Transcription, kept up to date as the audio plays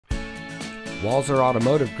Walser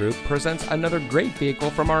Automotive Group presents another great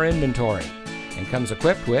vehicle from our inventory and comes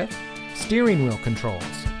equipped with steering wheel controls,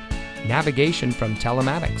 navigation from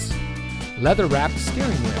telematics, leather-wrapped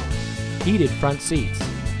steering wheel, heated front seats,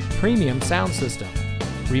 premium sound system,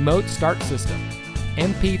 remote start system,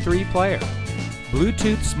 MP3 player,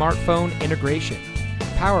 Bluetooth smartphone integration,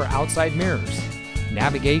 power outside mirrors,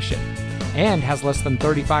 navigation, and has less than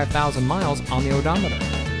 35,000 miles on the odometer.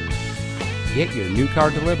 Get your new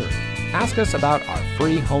car delivered. Ask us about our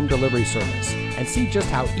free home delivery service and see just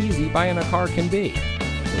how easy buying a car can be.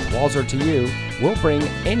 With Walser to You, we'll bring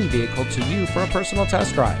any vehicle to you for a personal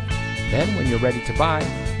test drive. Then when you're ready to buy,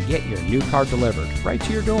 get your new car delivered right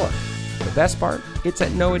to your door. The best part, it's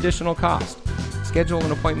at no additional cost. Schedule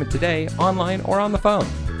an appointment today, online or on the phone.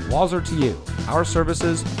 Walser to You, our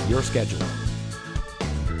services, your schedule.